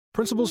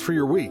Principles for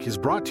Your Week is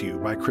brought to you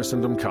by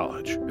Christendom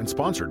College and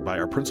sponsored by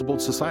our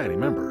Principled Society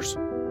members.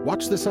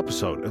 Watch this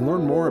episode and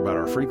learn more about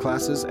our free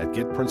classes at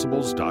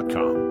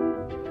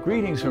getprinciples.com.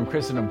 Greetings from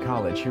Christendom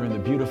College here in the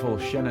beautiful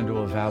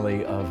Shenandoah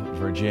Valley of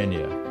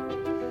Virginia.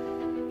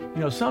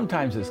 You know,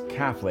 sometimes as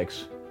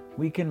Catholics,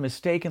 we can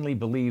mistakenly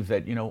believe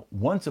that,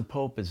 once a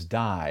pope has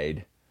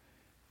died,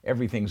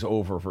 everything's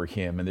over for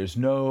him and there's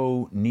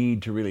no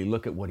need to really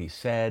look at what he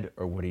said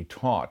or what he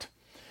taught.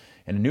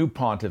 And a new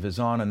pontiff is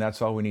on, and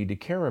that's all we need to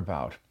care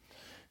about.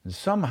 And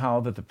somehow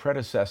that the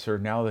predecessor,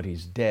 now that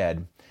he's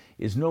dead,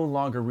 is no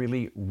longer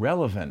really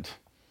relevant,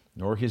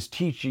 nor his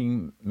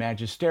teaching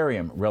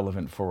magisterium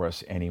relevant for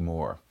us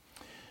anymore.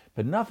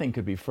 But nothing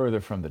could be further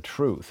from the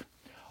truth.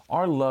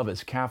 Our love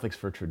as Catholics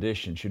for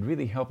tradition should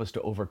really help us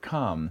to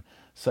overcome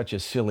such a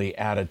silly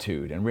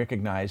attitude and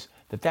recognize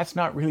that that's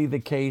not really the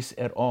case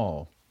at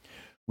all.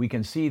 We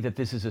can see that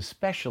this is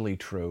especially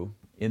true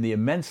in the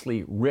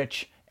immensely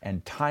rich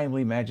and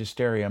timely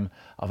magisterium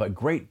of a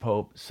great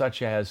pope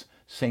such as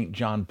St.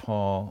 John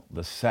Paul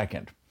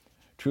II.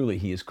 Truly,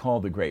 he is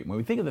called the Great. When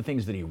we think of the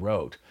things that he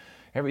wrote,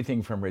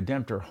 everything from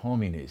Redemptor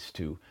Hominis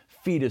to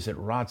Fides et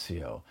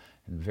Ratio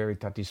and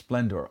Veritatis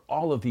Splendor,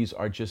 all of these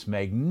are just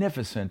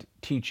magnificent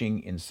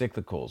teaching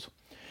encyclicals.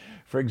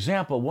 For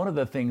example, one of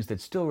the things that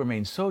still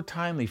remains so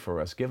timely for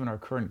us, given our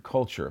current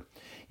culture,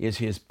 is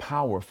his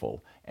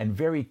powerful and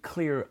very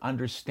clear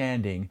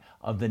understanding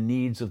of the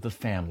needs of the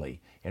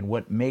family and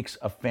what makes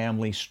a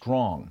family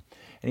strong.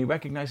 And he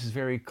recognizes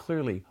very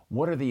clearly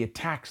what are the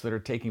attacks that are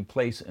taking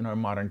place in our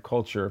modern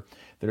culture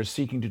that are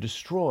seeking to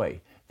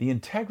destroy the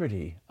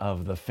integrity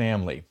of the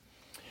family.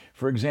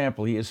 For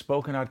example, he has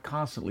spoken out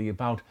constantly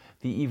about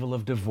the evil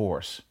of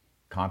divorce,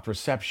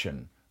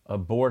 contraception,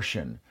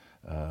 abortion,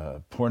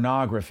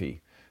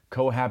 pornography,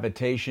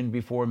 cohabitation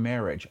before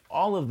marriage.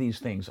 All of these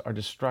things are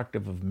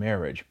destructive of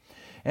marriage.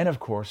 And of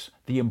course,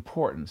 the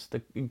importance,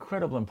 the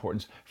incredible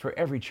importance for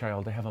every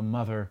child to have a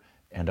mother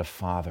and a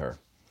father.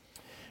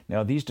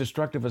 Now, these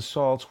destructive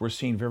assaults were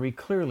seen very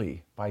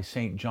clearly by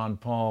St. John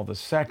Paul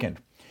II.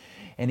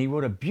 And he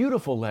wrote a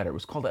beautiful letter. It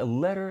was called A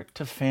Letter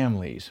to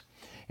Families.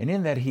 And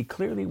in that, he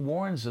clearly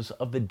warns us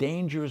of the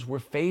dangers we're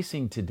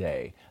facing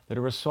today that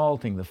are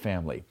assaulting the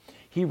family.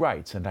 He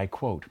writes, and I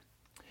quote,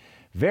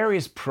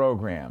 "Various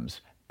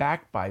programs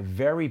backed by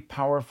very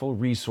powerful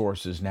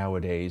resources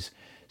nowadays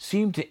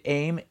seem to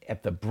aim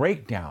at the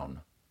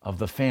breakdown of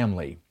the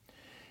family.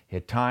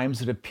 At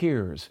times it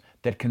appears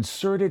that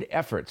concerted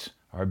efforts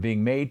are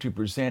being made to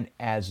present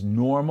as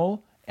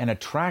normal and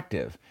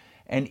attractive,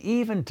 and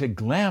even to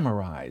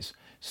glamorize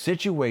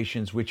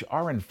situations which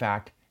are in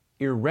fact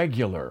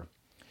irregular.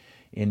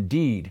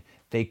 Indeed,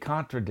 they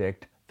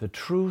contradict the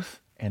truth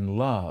and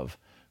love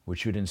which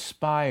should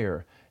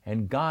inspire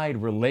and guide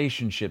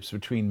relationships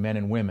between men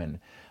and women,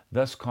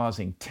 thus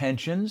causing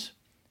tensions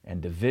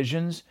and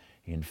divisions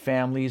in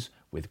families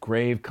with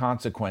grave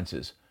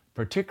consequences,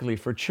 particularly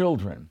for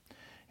children."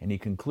 And he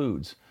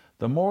concludes,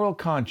 "The moral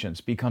conscience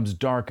becomes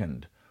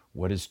darkened.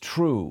 What is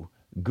true,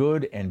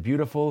 good, and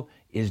beautiful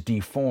is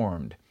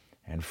deformed,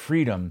 and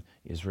freedom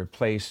is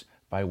replaced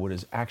by what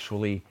is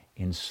actually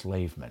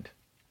enslavement."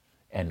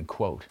 End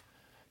quote.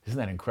 Isn't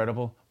that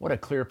incredible? What a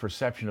clear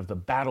perception of the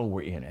battle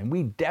we're in. And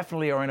we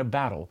definitely are in a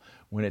battle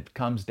when it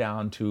comes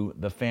down to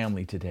the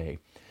family today.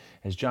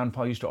 As John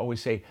Paul used to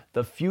always say,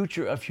 the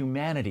future of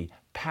humanity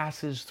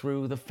passes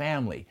through the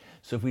family.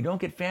 So if we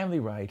don't get family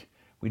right,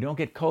 we don't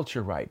get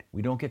culture right,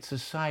 we don't get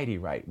society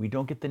right, we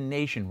don't get the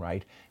nation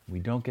right, we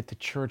don't get the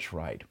church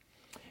right.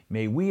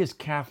 May we as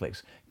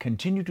Catholics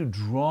continue to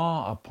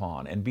draw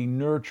upon and be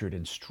nurtured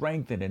and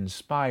strengthened and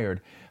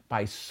inspired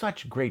by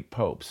such great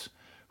popes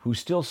who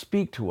still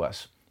speak to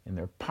us in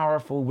their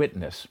powerful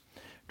witness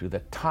to the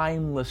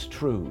timeless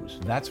truths.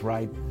 That's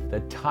right,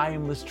 the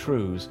timeless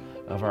truths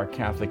of our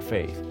Catholic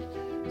faith.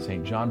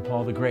 St. John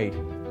Paul the Great,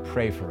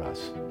 pray for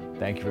us.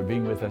 Thank you for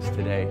being with us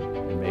today,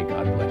 and may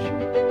God bless you.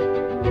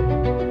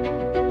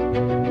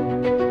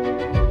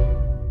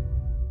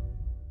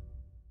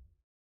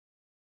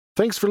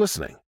 Thanks for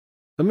listening.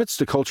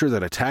 Amidst a culture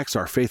that attacks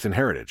our faith and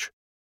heritage,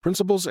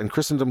 Principles and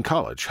Christendom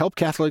College help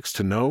Catholics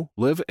to know,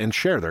 live, and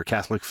share their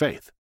Catholic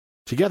faith.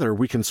 Together,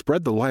 we can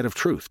spread the light of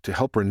truth to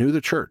help renew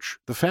the church,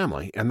 the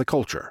family, and the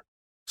culture.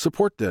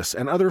 Support this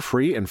and other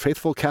free and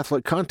faithful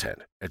Catholic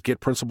content at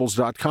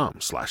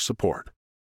getprinciples.com/support.